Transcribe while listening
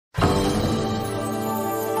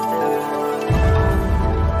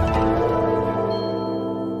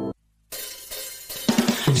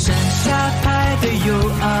派对 You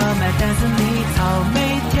are my dance， 你草莓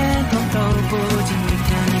甜通透不进一天，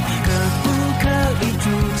你可不可以住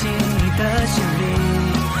进你的心里？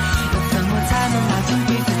要怎么才能拉近彼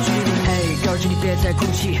此距离？嘿，要是你别再哭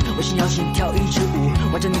泣，我心要心跳一支舞，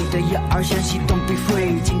挽着你的1、2线系统 be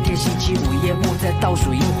free。今天星期五，夜幕在倒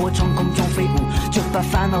数，萤火虫空中飞舞，就把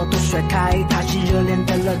烦恼都甩开，踏进热恋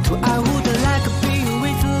的乐土。I would like a bee，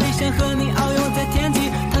 为此理想和你遨游在天际，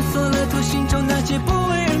探索了土星中那些不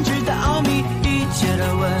为人知的奥秘，一切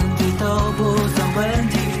的问题都不算问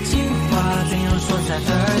题，情话怎样说才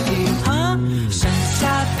30？盛夏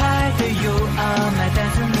派对 You are my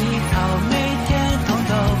dance， 你草莓甜通透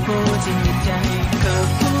不进一天，你可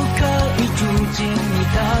不可以住进你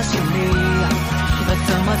的心里？要怎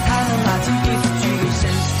么才能拉近彼此距离？盛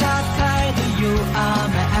夏派对 You are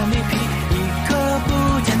my MVP， 一刻不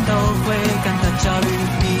见都会感到焦虑，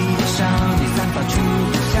你的伤，你散发出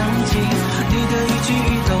的香气，你的一举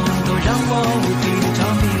一动都让我无比着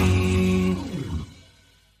迷。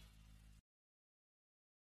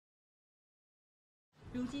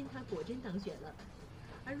如今他果真当选了，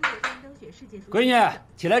而如果当选世界足球，闺女，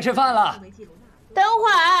起来吃饭了。等会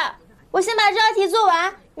儿，我先把这道题做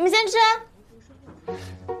完，你们先吃。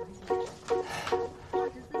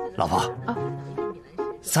老婆啊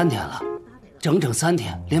，3天了，整整3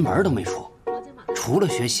天，连门都没出，除了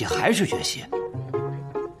学习还是学习。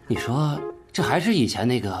你说这还是以前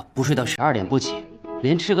那个不睡到12点不起，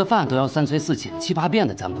连吃个饭都要3催4请7、8遍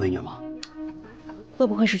的咱闺女吗？会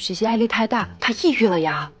不会是学习压力太大，她抑郁了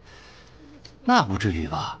呀？那不至于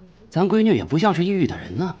吧？咱闺女也不像是抑郁的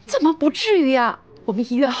人呢。怎么不至于呀？我们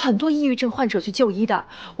医院很多抑郁症患者去就医的，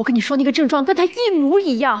我跟你说那个症状跟她一模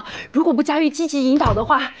一样。如果不加以积极引导的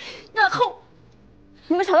话，那后……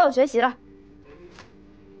你们吵到我学习了。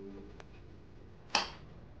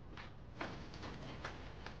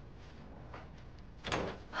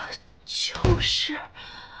就是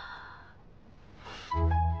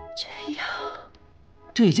这样。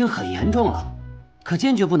这已经很严重了，可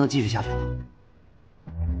坚决不能继续下去了。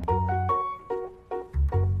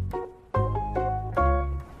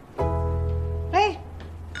哎，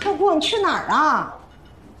小姑，你去哪儿啊？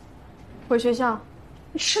回学校。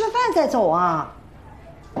你吃了饭再走啊？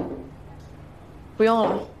不用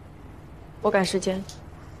了，我赶时间。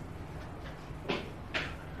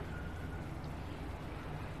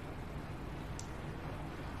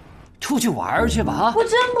出去玩去吧啊！我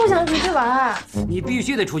真不想出去玩。你必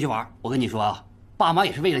须得出去玩。我跟你说啊，爸妈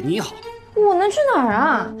也是为了你好。我能去哪儿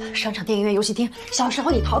啊？商场、电影院、游戏厅。小时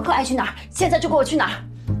候你逃课爱去哪儿？现在就给我去哪儿？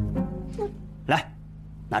来，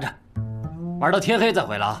拿着，玩到天黑再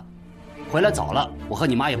回来啊！回来早了，我和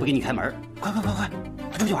你妈也不给你开门。快快快快，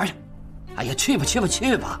快出去玩去！哎呀，去吧去吧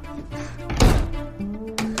去吧！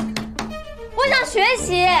我想学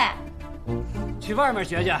习。去外面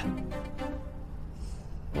学去。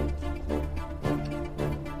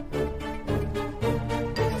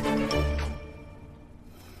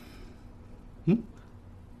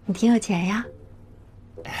你挺有钱呀。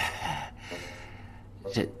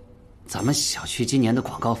这，咱们小区今年的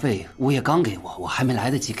广告费，物业刚给我，我还没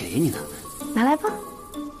来得及给你呢。拿来吧。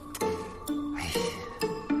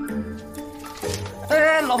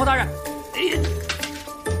哎，老婆大人，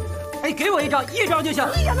哎，给我一张就行。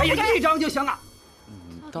哎呀，一张就行啊。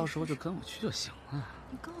到时候就跟我去就行了。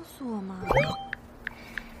你告诉我嘛。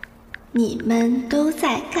你们都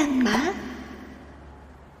在干嘛？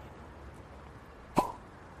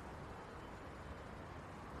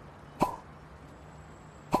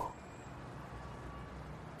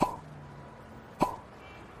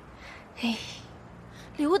哎，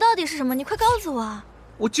礼物到底是什么？你快告诉我啊！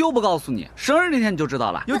我就不告诉你，生日那天你就知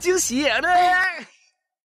道了，有惊喜。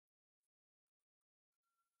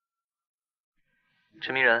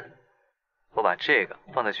陈明仁，我把这个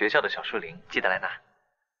放在学校的小树林，记得来拿。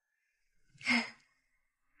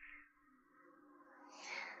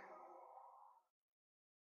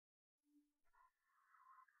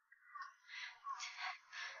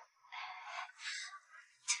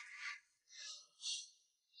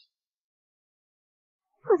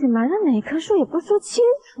到底埋了哪棵树也不说清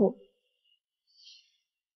楚。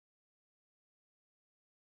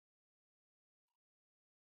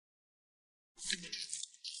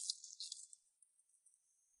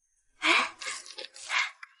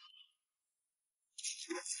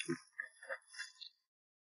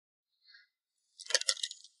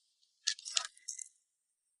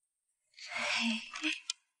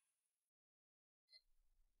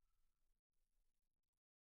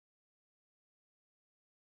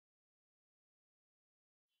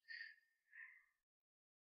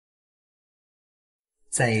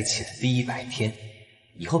在一起的第100天，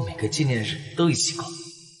以后每个纪念日都一起过。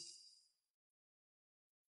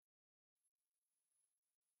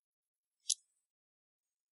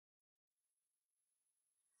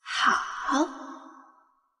好。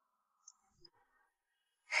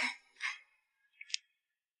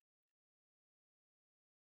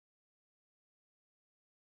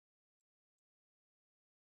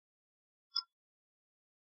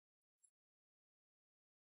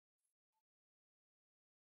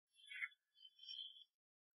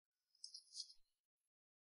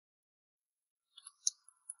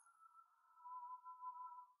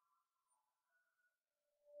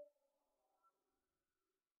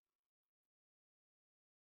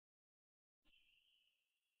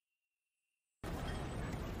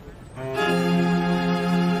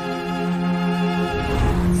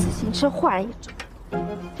这坏人一种，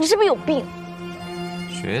你是不是有病？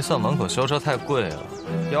学校门口修车太贵了，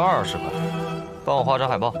要20块。帮我画张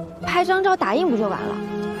海报。拍张照打印不就完了？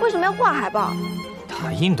为什么要画海报？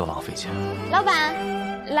打印多浪费钱。老板，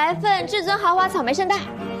来份至尊豪华草莓圣代。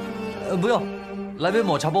不用，来杯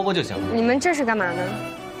抹茶波波就行。你们这是干嘛呢？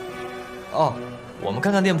哦，我们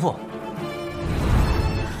看看店铺。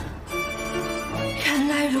原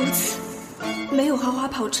来如此，没有豪华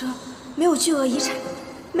跑车，没有巨额遗产。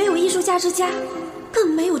没有艺术家之家，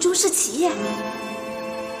更没有中式企业。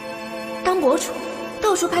当博主，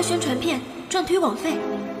到处拍宣传片赚推广费，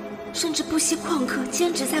甚至不惜旷课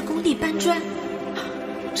兼职在工地搬砖，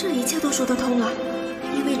这一切都说得通了。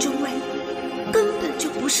因为中尉根本就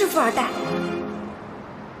不是富二代。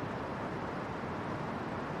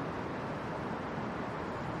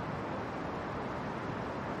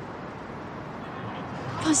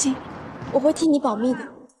放心，我会替你保密的。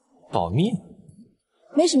保密？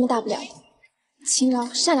没什么大不了的，勤劳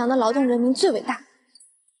善良的劳动人民最伟大。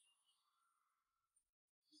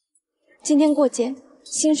今天过节，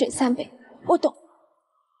薪水3倍，我懂。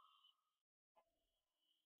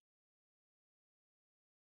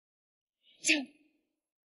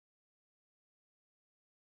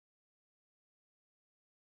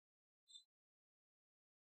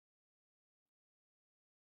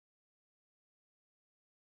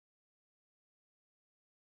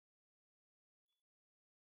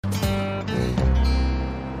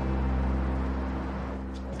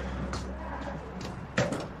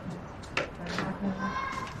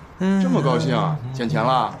这么高兴，捡钱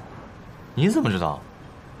了？你怎么知道？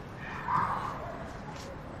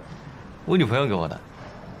我女朋友给我的。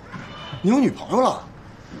你有女朋友了？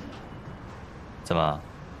怎么，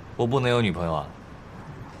我不能有女朋友啊？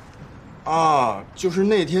啊，就是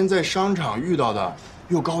那天在商场遇到的，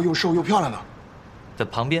又高又瘦又漂亮的，在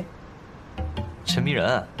旁边。陈迷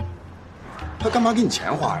人。他干嘛给你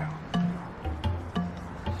钱花呀？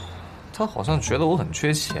他好像觉得我很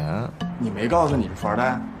缺钱。你没告诉你是富二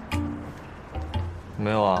代？没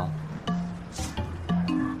有啊。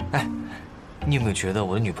哎，你有没有觉得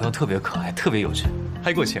我的女朋友特别可爱，特别有趣，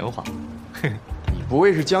还给我钱花？你不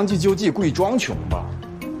会是将计就计，故意装穷吧？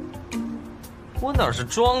我哪是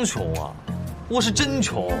装穷啊，我是真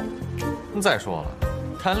穷。再说了，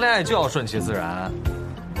谈恋爱就要顺其自然。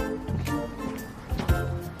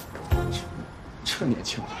这年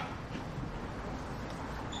轻人。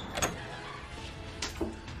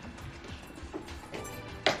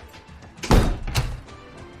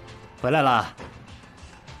回来了。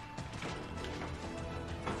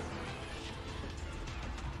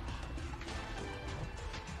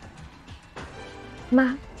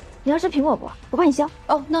妈，你要吃苹果不？我帮你削。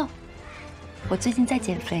哦 ，no， 我最近在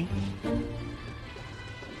减肥。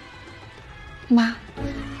妈，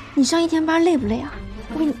你上1天班累不累啊？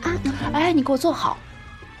我给你按。哎，你给我坐好，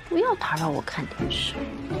不要打扰我看电视。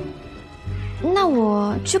那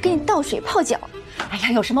我去给你倒水泡脚。哎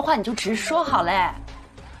呀，有什么话你就直说好嘞。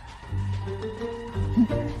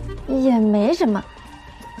也没什么，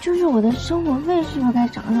就是我的生活费是不是该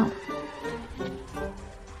涨涨了？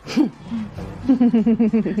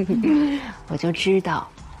我就知道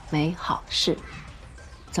没好事。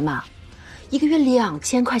怎么，1个月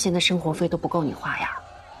2000块钱的生活费都不够你花呀？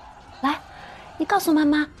来，你告诉妈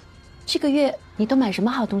妈，这个月你都买什么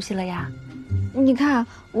好东西了呀？你看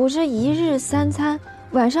我这1日3餐，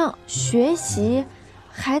晚上学习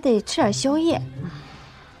还得吃点宵夜，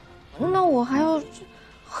那我还要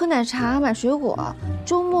喝奶茶、买水果，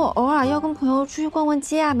周末偶尔要跟朋友出去逛逛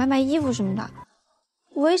街啊，买买衣服什么的，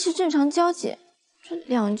维持正常交际，这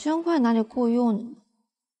2000块哪里够用呢？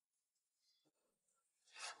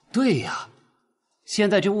对呀，现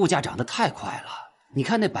在这物价涨得太快了，你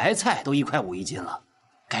看那白菜都1.5块1斤了，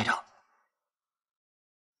该涨。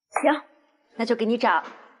行，那就给你涨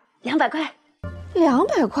200块。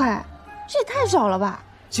200块，这也太少了吧？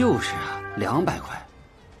就是啊，200块，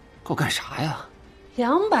够干啥呀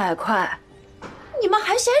？200块，你们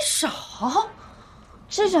还嫌少？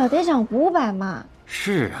至少得涨500嘛。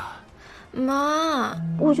是啊，妈，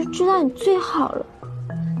我就知道你最好了，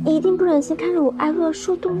一定不忍心看着我挨饿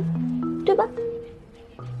受冻，对吧？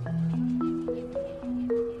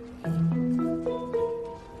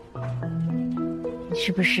你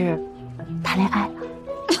是不是谈恋爱了？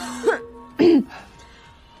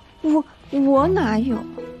我哪有？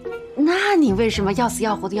那你为什么要死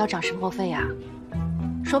要活的要涨生活费呀？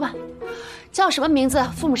说吧，叫什么名字？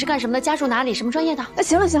父母是干什么的？家住哪里？什么专业的？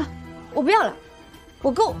行了，我不要了，我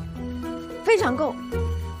够，非常够。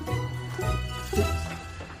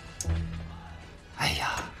哎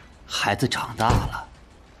呀，孩子长大了，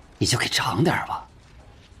你就给长点吧。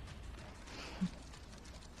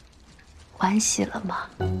欢喜了吗？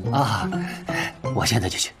啊，我现在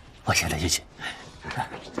就去。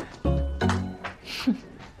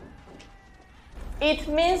It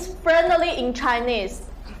means friendly in Chinese.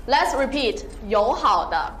 Let's repeat. 友好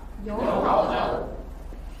的。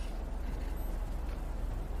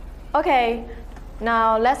Okay,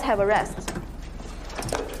 now let's have a rest.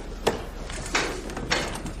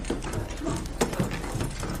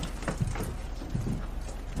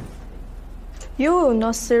 You were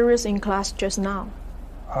not serious in class just now.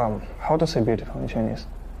 How to say beautiful in Chinese?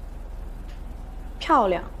 漂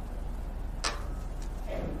亮。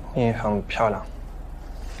你很漂亮。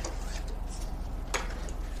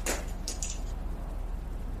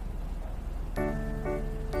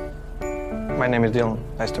My name is Dylan.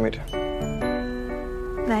 Nice to meet you.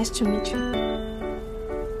 Nice to meet you.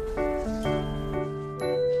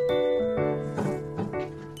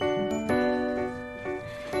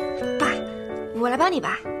 爸，我来帮你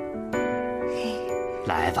吧。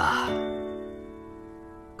来吧，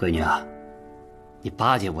闺女啊，你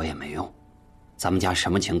巴结我也没用，咱们家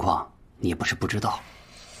什么情况你不是不知道。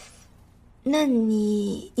那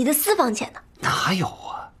你的私房钱呢？哪有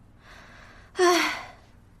啊？唉，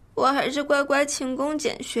我还是乖乖勤工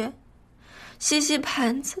俭学，洗洗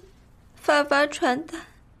盘子，发发传单，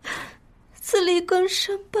自力更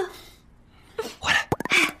生吧。回来。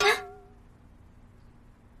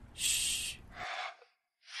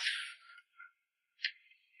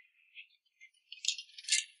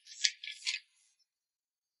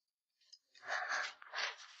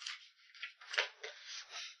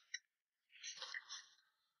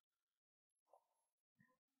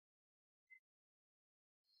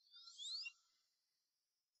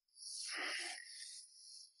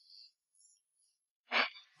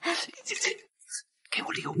给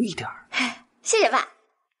我留一点儿。谢谢爸。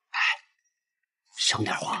省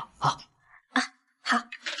点花啊！好。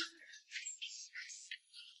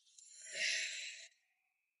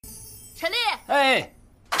陈丽，哎，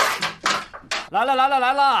来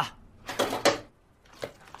了！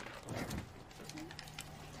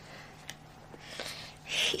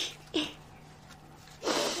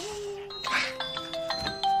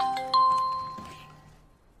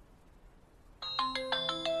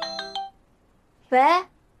喂，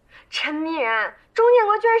陈迷人，钟建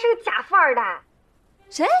国居然是个假富二代。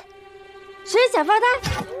谁是假富二代？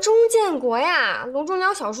钟建国呀，罗中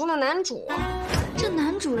鸟小说的男主。这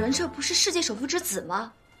男主人设不是世界首富之子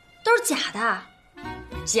吗？都是假的。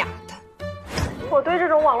假的。我对这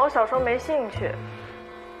种网络小说没兴趣，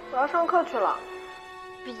我要上课去了。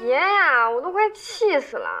别呀，我都快气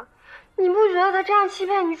死了！你不觉得他这样欺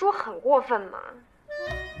骗女主很过分吗？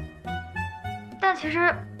但其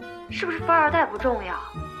实，是不是富二代不重要，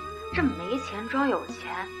这没钱装有钱，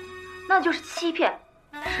那就是欺骗，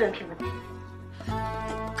是人品问题。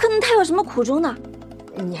可能他有什么苦衷呢？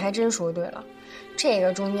你还真说对了，这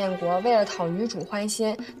个钟建国为了讨女主欢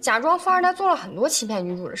心，假装富二代做了很多欺骗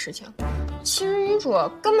女主的事情。其实女主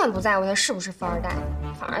根本不在乎他是不是富二代，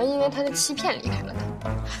反而因为他的欺骗离开了他。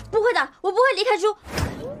不会的，我不会离开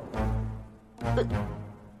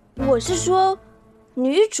我是说，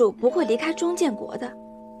女主不会离开钟建国的。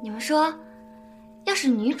你们说，要是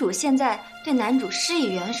女主现在对男主施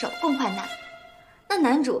以援手，共患难，那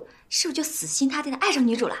男主是不是就死心塌地的爱上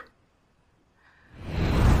女主了？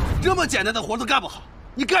这么简单的活都干不好，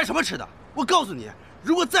你干什么吃的？我告诉你，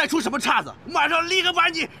如果再出什么岔子，马上立刻把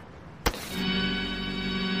你……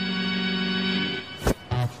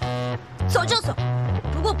走就走，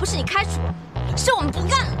如果不是你开除我，是我们不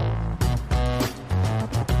干了。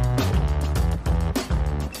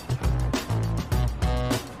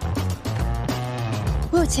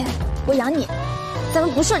我有钱，我养你，咱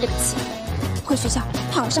们不受这个气。回学校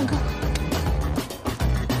好好上课。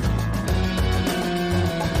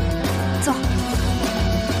走。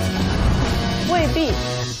未必，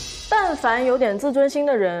但凡有点自尊心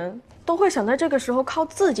的人，都会想在这个时候靠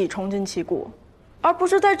自己冲进旗鼓，而不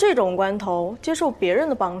是在这种关头接受别人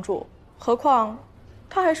的帮助。何况，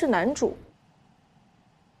他还是男主。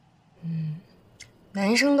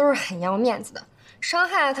男生都是很要面子的，伤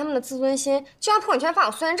害了他们的自尊心，就像朋友圈发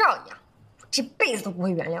我素颜照一样，我这辈子都不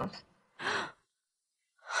会原谅他。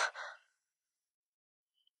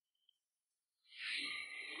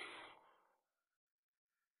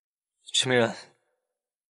陈明人。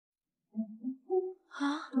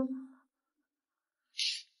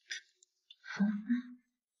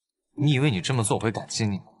你以为你这么做我会感激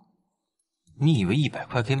你吗？你以为100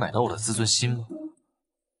块可以买到我的自尊心吗？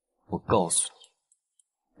我告诉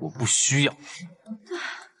你，我不需要。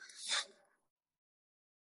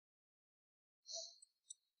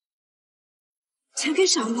钱给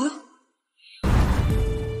少了？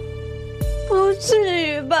不至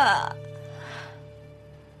于吧？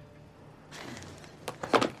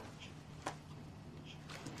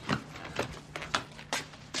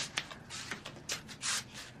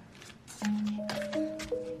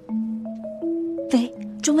喂，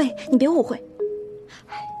中尉，你别误会。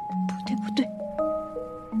不对。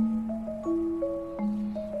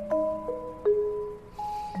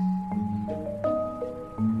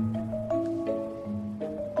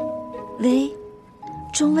喂，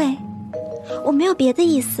中尉，我没有别的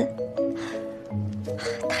意思，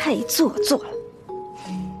太做作了。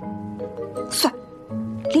算，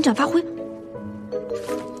临场发挥。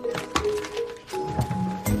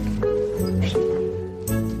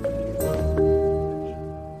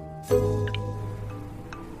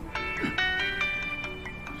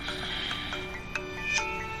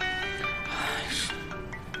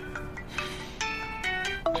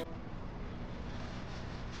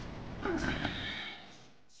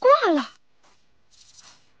挂了，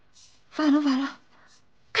完了，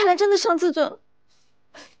看来真的伤自尊了。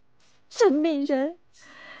陈明人，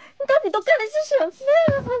你到底都干了些什么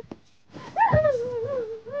呀？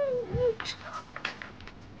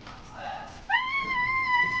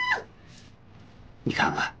你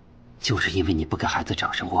看看，就是因为你不给孩子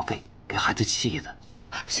涨生活费，给孩子气的。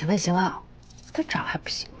行了，再涨还不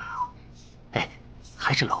行吗？哎，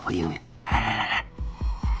还是老婆英明。来，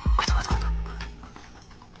快走。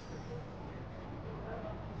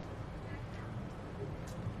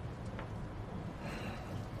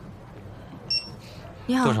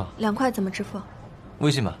你好，多少2块怎么支付？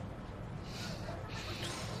微信吧。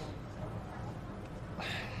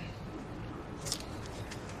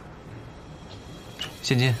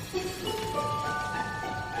现金。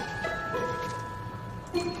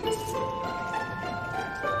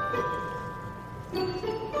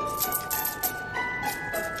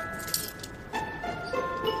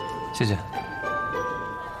谢谢。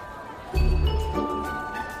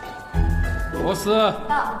罗斯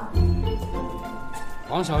到。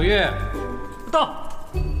王小月到。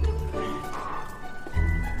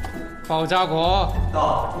鲍家果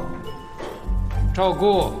到。赵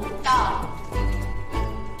顾到。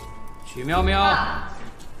许苗苗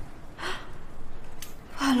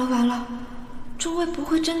完了，中尉不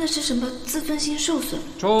会真的是什么自尊心受损、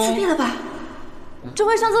中自闭了吧？中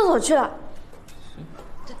尉上厕所去了，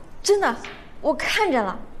真的，我看见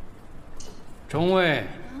了。中尉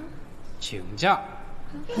请假。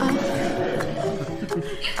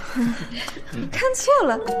看错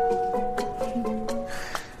了。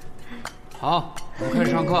好，我们开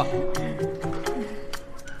始上课。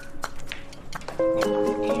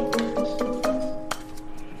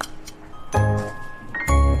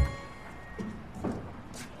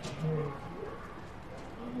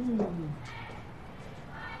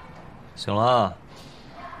醒了。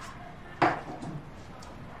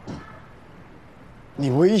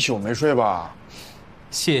你不会一宿没睡吧？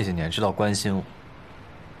谢谢你还知道关心我。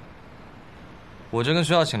我这跟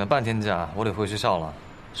学校请了半天假，我得回学校了。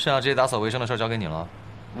剩下这些打扫卫生的事交给你了。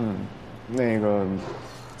那个，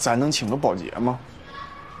咱能请个保洁吗？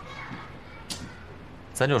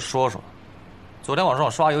咱就说说，昨天晚上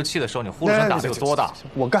我刷油漆的时候，你呼噜声打得有多大？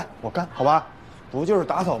我干，好吧？不就是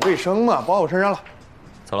打扫卫生吗？包我身上了。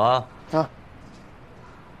走了啊。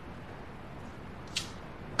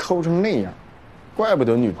抠成那样，怪不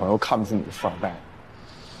得女朋友看不出你是富二代。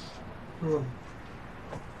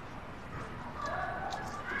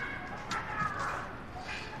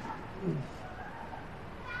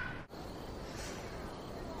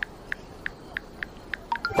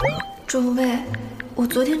中尉，我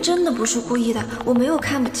昨天真的不是故意的，我没有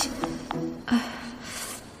看不起。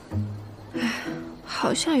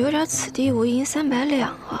好像有点此地无银300两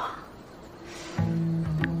啊。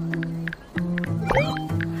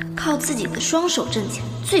靠自己的双手挣钱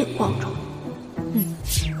最光荣。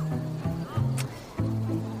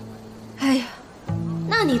哎呀，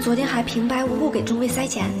那你昨天还平白无故给中尉塞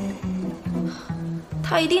钱，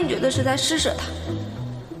他一定觉得是在施舍他。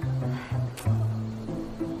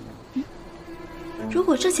如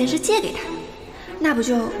果这钱是借给他的，那不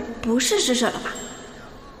就不是施舍了吗？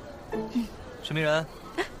陈明仁，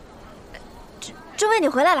诸位，你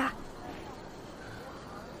回来了。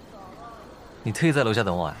你特意在楼下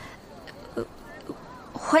等我啊？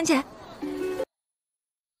还钱？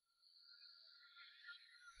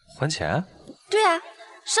还钱？对啊，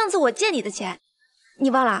上次我借你的钱，你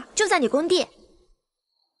忘了？就在你工地。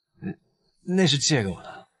那是借给我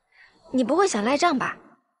的。你不会想赖账吧？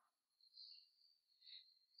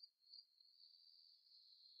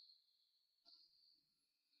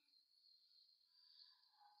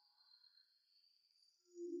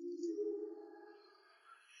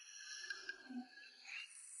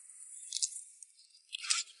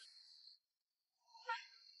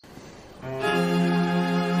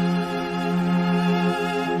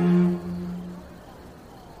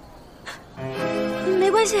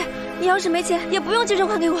没关系，你要是没钱，也不用急着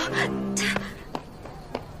还给我。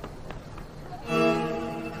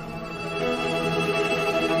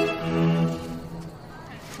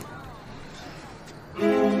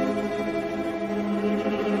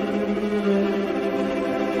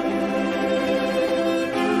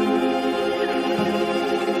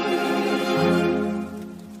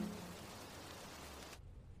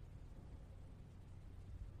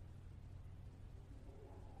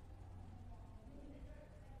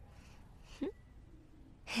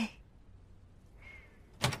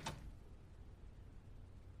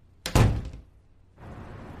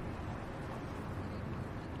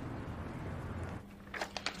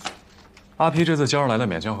阿皮这次交上来的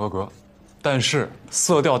勉强合格，但是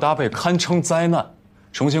色调搭配堪称灾难，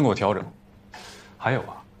重新给我调整。还有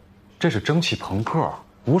啊，这是蒸汽朋克，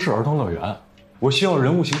不是儿童乐园。我需要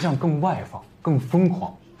人物形象更外放、更疯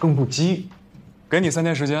狂、更不羁。给你3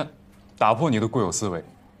天时间，打破你的固有思维，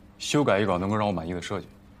修改一稿能够让我满意的设计。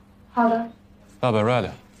好的，大本 ready。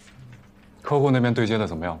客户那边对接的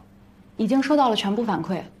怎么样了？已经收到了全部反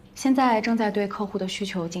馈，现在正在对客户的需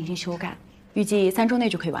求进行修改，预计3周内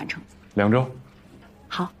就可以完成。2周。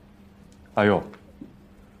好。阿佑，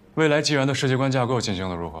未来纪元的世界观架构进行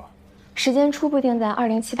的如何？时间初步定在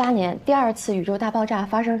2078年第2次宇宙大爆炸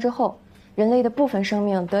发生之后，人类的部分生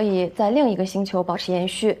命得以在另一个星球保持延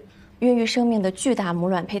续，孕育生命的巨大母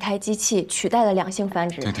卵胚胎机器取代了两性繁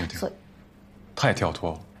殖。停，太跳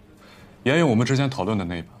脱了，沿用我们之前讨论的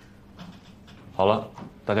那一版。好了，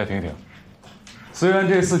大家停一停。虽然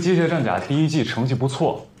这次机械战甲第1季成绩不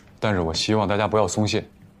错，但是我希望大家不要松懈。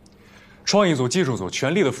创意组、技术组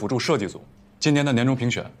全力的辅助设计组，今年的年终评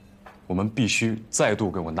选，我们必须再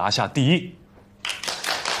度给我拿下第1。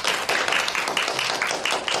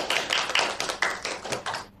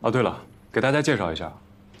哦，对了，给大家介绍一下，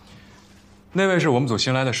那位是我们组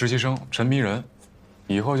新来的实习生陈迷人，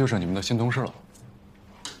以后就是你们的新同事了。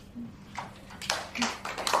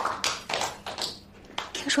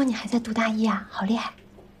听说你还在读大一啊，好厉害！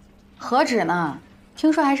何止呢，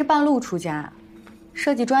听说还是半路出家，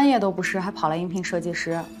设计专业都不是，还跑来应聘设计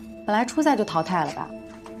师，本来初赛就淘汰了吧？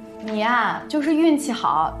你呀，就是运气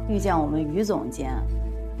好，遇见我们于总监。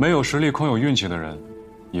没有实力，空有运气的人，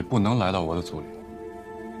也不能来到我的组里。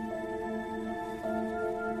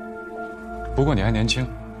不过你还年轻，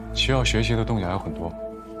需要学习的东西还有很多。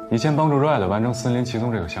你先帮助 Red 完成森林奇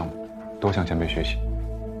踪这个项目，多向前辈学习。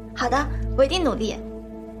好的，我一定努力。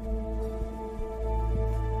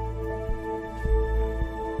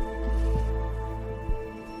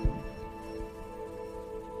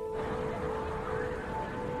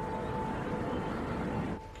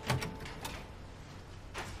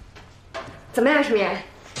怎么样，石棉？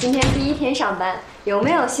今天第1天上班，有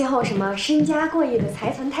没有邂逅什么身家过亿的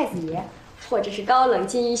财团太子爷，或者是高冷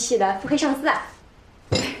禁欲系的腹黑上司啊？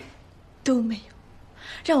都没有，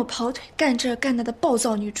让我跑腿干这干那的暴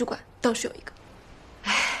躁女主管倒是有一个。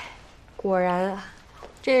唉，果然啊，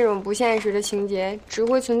这种不现实的情节只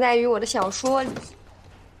会存在于我的小说里。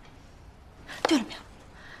对了，苗，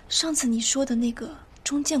上次你说的那个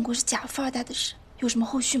钟建国是假富二代的事，有什么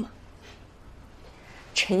后续吗？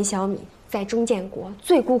陈小米在钟建国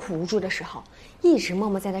最孤苦无助的时候，一直默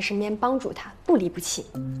默在他身边帮助他，不离不弃，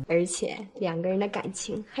而且2个人的感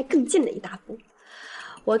情还更近了一大步。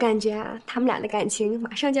我感觉啊，他们俩的感情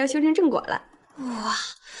马上就要修成正果了。哇，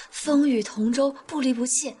风雨同舟，不离不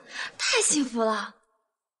弃，太幸福了。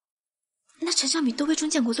那陈小米都为钟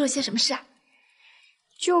建国做了些什么事啊？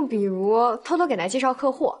就比如偷偷给他介绍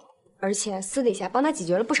客户，而且私底下帮他解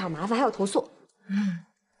决了不少麻烦，还有投诉。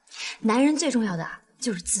男人最重要的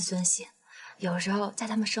就是自尊心，有时候在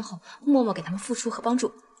他们身后默默给他们付出和帮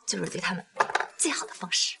助，就是对他们最好的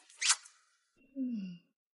方式。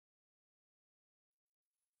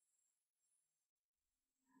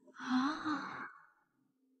啊。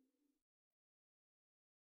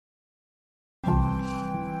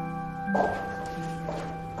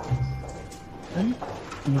哎，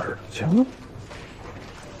哪儿去了？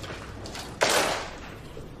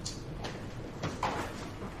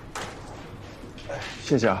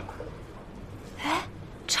谢谢啊。哎，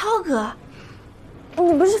超哥，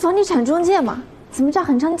你不是房地产中介吗？怎么叫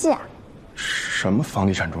恒昌记啊？什么房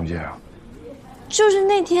地产中介啊？就是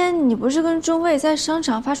那天你不是跟中卫在商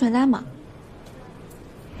场发传单吗？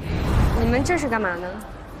你们这是干嘛呢？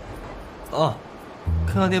哦，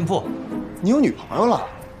看看店铺。你有女朋友了？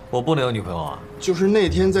我不能有女朋友啊。就是那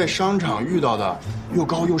天在商场遇到的，又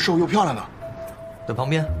高又瘦又漂亮的，在旁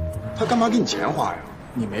边。他干嘛给你钱花呀？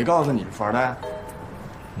你没告诉你是富二代？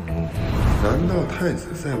难道太子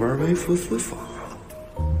在玩微服私访啊？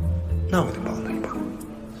那我得帮他一把。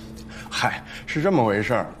嗨，是这么回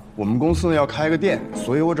事儿。我们公司呢要开个店，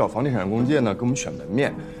所以我找房地产中介呢给我们选门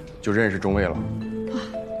面，就认识中卫了。哇，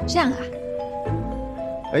这样啊？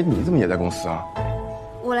哎，你怎么也在公司啊？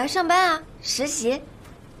我来上班啊，实习。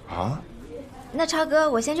啊？那超哥，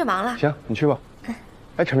我先去忙了。行，你去吧。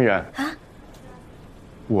哎，陈明然啊，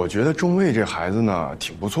我觉得中卫这孩子呢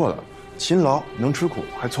挺不错的，勤劳，能吃苦，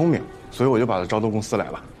还聪明，所以我就把他招到公司来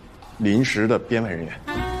了，临时的编外人员。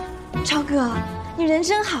超哥，你人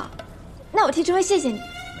真好，那我替中卫谢谢你。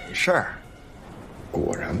没事儿，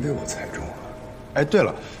果然被我猜中了。哎，对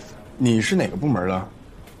了，你是哪个部门的？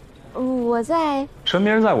我在。陈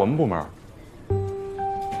明在我们部门。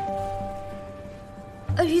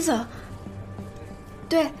于总，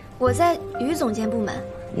对，我在于总监部门。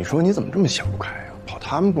你说你怎么这么想不开呀？跑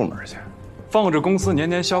他们部门去？放着公司年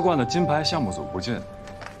年销冠的金牌项目组不进，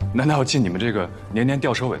难道要进你们这个年年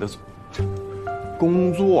吊车尾的组？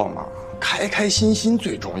工作嘛，开开心心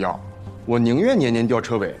最重要。我宁愿年年吊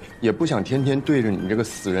车尾，也不想天天对着你这个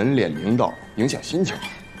死人脸领导，影响心情。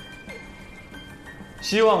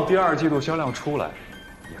希望第2季度销量出来，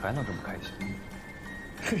你还能这么开心。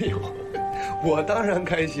哎呦，我当然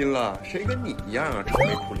开心了，谁跟你一样啊，愁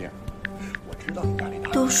眉苦脸。我知道你压力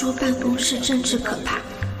大。都说办公室政治可怕，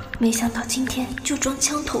没想到今天就撞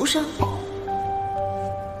枪头上。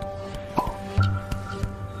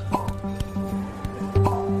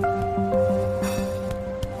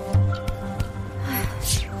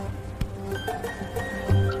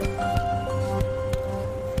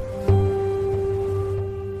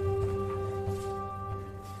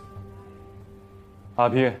阿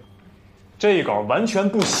P， 这一稿完全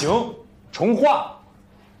不行，重画。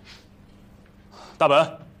大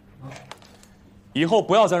本，以后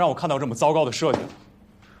不要再让我看到这么糟糕的设计了。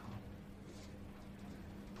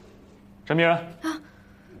陈明然，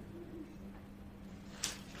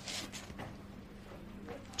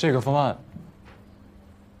这个方案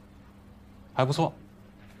还不错。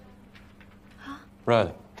Red，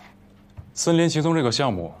 森林奇踪这个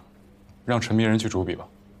项目，让陈明人去主笔吧。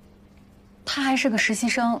他还是个实习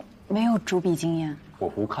生，没有主笔经验。我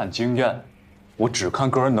不看经验，我只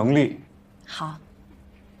看个人能力。好。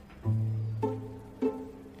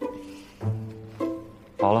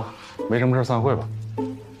好了，没什么事，散会吧。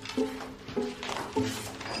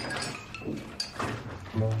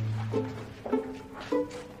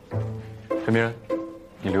陈明人，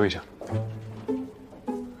你留一下。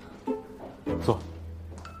坐。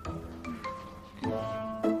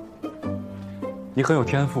你很有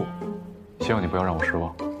天赋。希望你不要让我失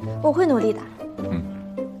望。我会努力的。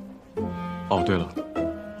哦，对了，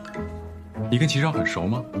你跟齐少很熟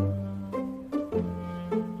吗？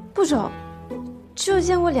不熟，就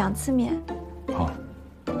见过2次面。好，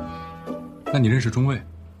那你认识中卫？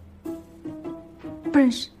不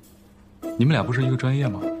认识。你们俩不是一个专业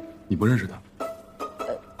吗？你不认识他？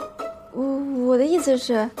我的意思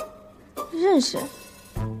是，认识，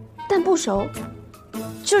但不熟，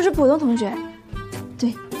就是普通同学。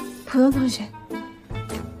对。普通同学。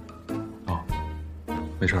哦，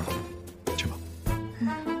没事了，去吧。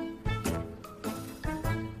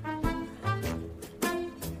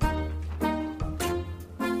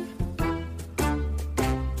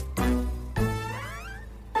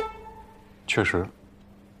确实，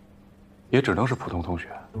也只能是普通同学。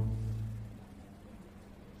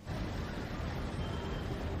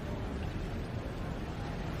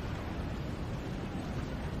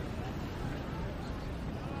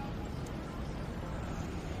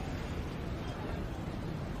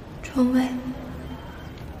中卫，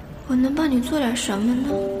我能帮你做点什么呢？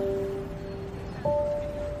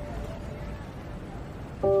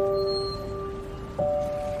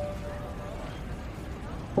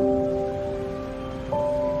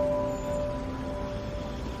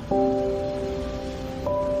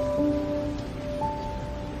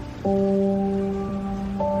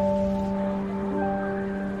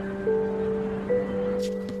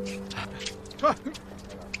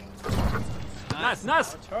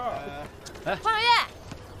 ，nice。来，黄小月，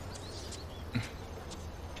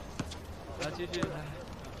来继续。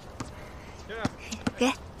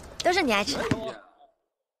给，都是你爱吃的。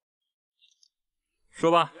说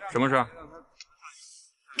吧，什么事？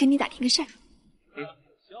跟你打听个事儿。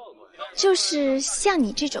就是像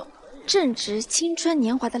你这种正值青春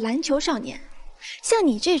年华的篮球少年，像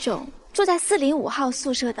你这种住在405号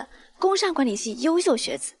宿舍的工商管理系优秀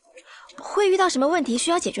学子，会遇到什么问题需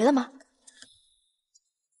要解决的吗？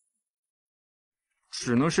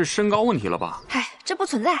只能是身高问题了吧？嗨，这不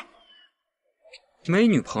存在。没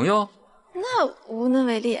女朋友？那无能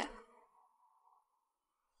为力。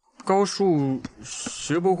高数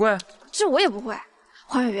学不会？这我也不会。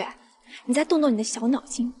黄月月，你再动动你的小脑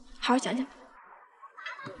筋，好好想想。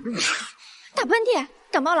打喷嚏，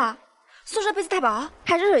感冒了？宿舍被子太薄，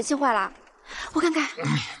还是热水器坏了？我看看。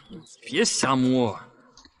别瞎摸，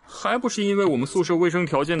还不是因为我们宿舍卫生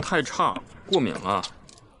条件太差，过敏了。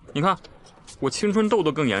你看，我青春痘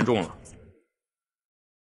都更严重了。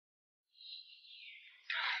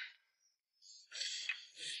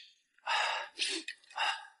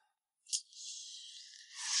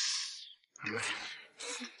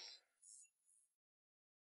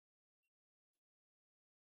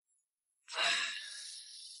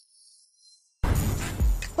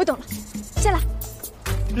我懂了，谢了。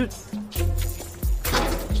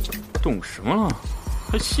懂什么了？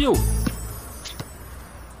还谢我？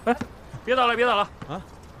哎，别打了，别打了啊！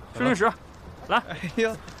顺顺时，来，哎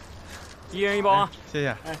呦，一人一包啊！谢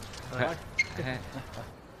谢。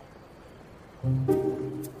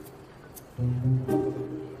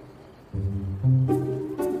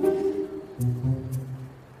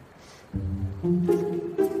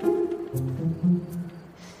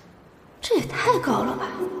这也太高了吧！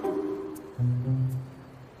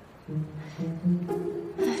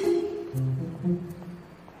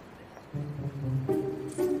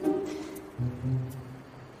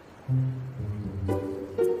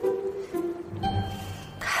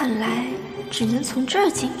看来只能从这儿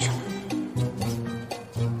进去了。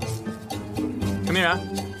陈明然，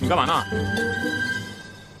你干嘛呢？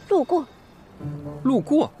路过。路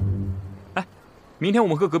过？哎，明天我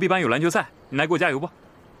们和隔壁班有篮球赛，你来给我加油不？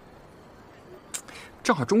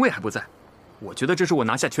正好中卫还不在，我觉得这是我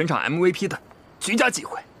拿下全场 MVP 的绝佳机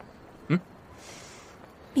会。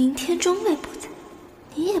明天中卫不在，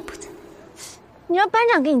你也不在，你让班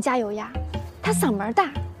长给你加油呀！他嗓门大，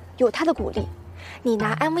有他的鼓励，你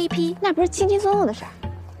拿 MVP 那不是轻轻松松的事儿。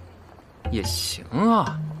也行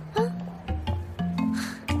啊。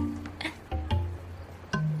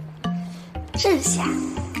这下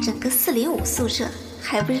整个405宿舍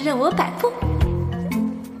还不是任我摆布？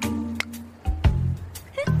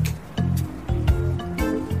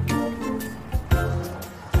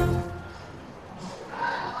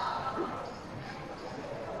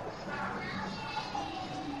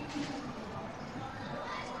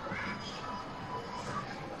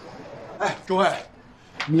哎，中卫，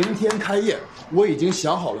明天开业，我已经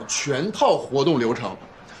想好了全套活动流程，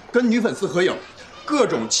跟女粉丝合影，各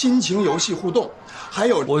种亲情游戏互动，还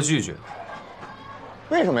有……我拒绝。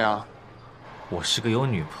为什么呀？我是个有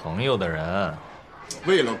女朋友的人。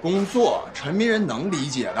为了工作，陈明人能理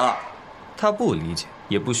解的。他不理解，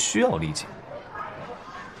也不需要理解。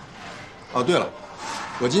哦，对了，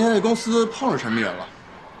我今天在公司碰上陈明人了。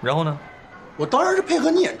然后呢？我当然是配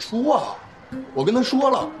合你演出啊。我跟他说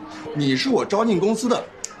了，你是我招进公司的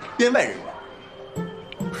编外人员。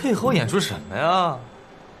配合我演出什么呀？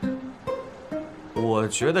我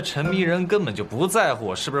觉得陈迷人根本就不在乎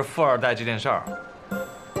我是不是富二代这件事儿，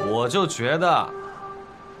我就觉得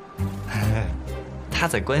他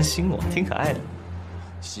在关心我，挺可爱的。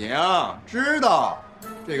行，知道，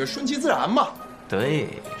这个顺其自然嘛。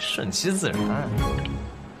对，顺其自然。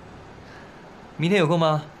明天有空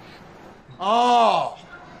吗？哦，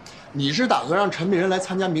你是打算让陈美人来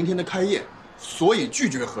参加明天的开业，所以拒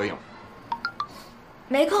绝合影。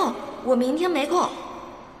没空，我明天没空。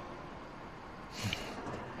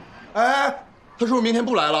哎，他是不是明天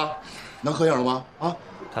不来了？能合影了吗？啊，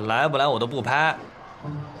他来不来我都不拍。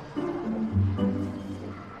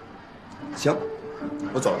行，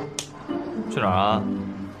我走了。去哪儿啊？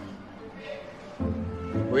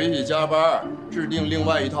回去加班，制定另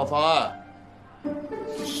外一套方案。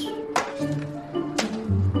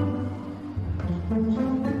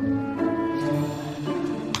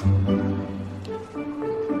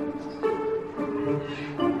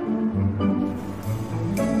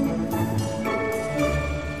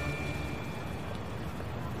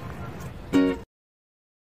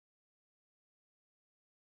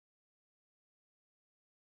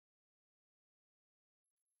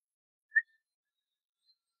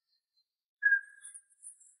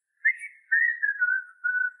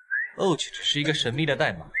，Ouch 只是一个神秘的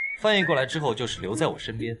代码，翻译过来之后就是留在我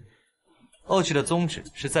身边。Ouch 的宗旨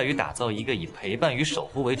是在于打造一个以陪伴与守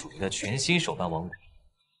护为主题的全新手办王国。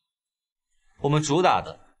我们主打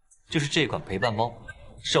的就是这款陪伴猫，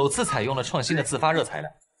首次采用了创新的自发热材料，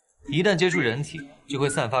一旦接触人体，就会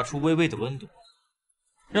散发出微微的温度，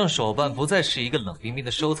让手办不再是一个冷冰冰的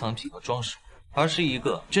收藏品和装饰，而是一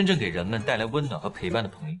个真正给人们带来温暖和陪伴的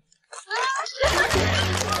朋友。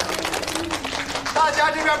大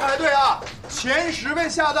家这边排队啊！前10位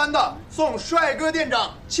下单的送帅哥店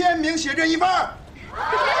长签名写真1份。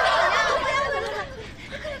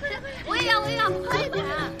我也要，快点！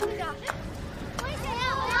我也想要，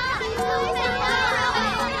我想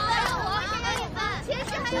要！前10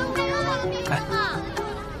还有5个吗？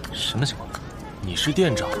什么情况？你是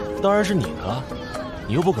店长，当然是你的了。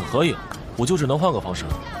你又不肯合影，我就只能换个方式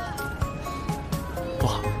了。不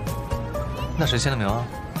好，那谁签的名啊？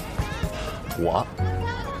我。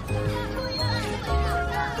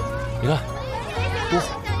你看，多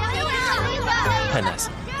好，太 nice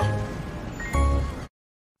了。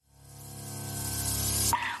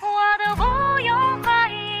我都不用怀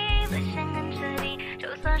疑，微信跟着你，就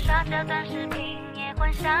算刷着短视频，也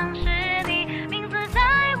幻想是你，名字在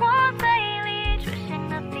我嘴里出现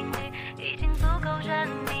的频率，已经足够证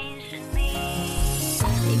明是你。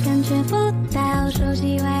你感觉不到手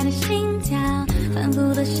机外的心跳，反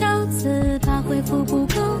复的小字，怕回复不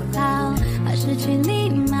够好，怕失去礼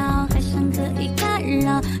貌，还想可以干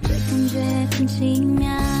扰，这感觉挺奇妙。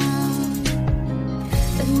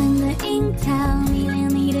本能的樱桃，迷恋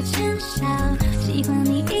你的浅笑，喜欢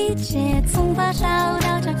你一切，从发烧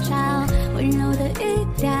到cao潮，温柔的语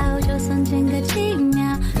调，就算间隔几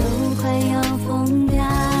秒，都快要疯掉。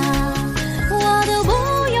我都不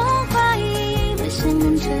用怀疑，微信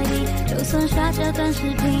跟着你，就算刷着短视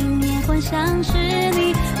频，也幻想是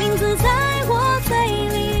你，名字在我嘴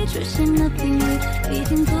里出现的频率，已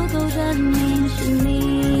经足够证明是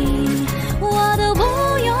你。我都不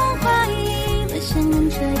用怀疑，微信跟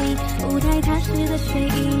着你，不太踏实的睡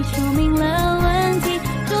意说明了问题，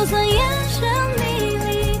就算眼神迷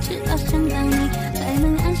离，只要想到你，才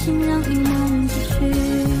能安心让欲梦继续。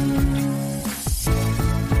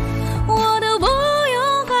我都不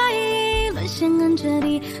用怀疑，微信跟着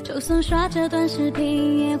你，就算刷着短视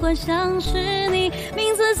频，也幻想是你，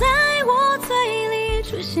名字在我嘴里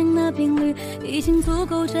出现的频率，已经足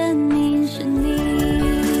够证明是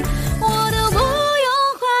你。我都不用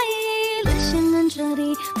怀疑，微信跟着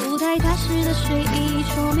你，不太踏实的睡意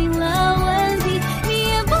说明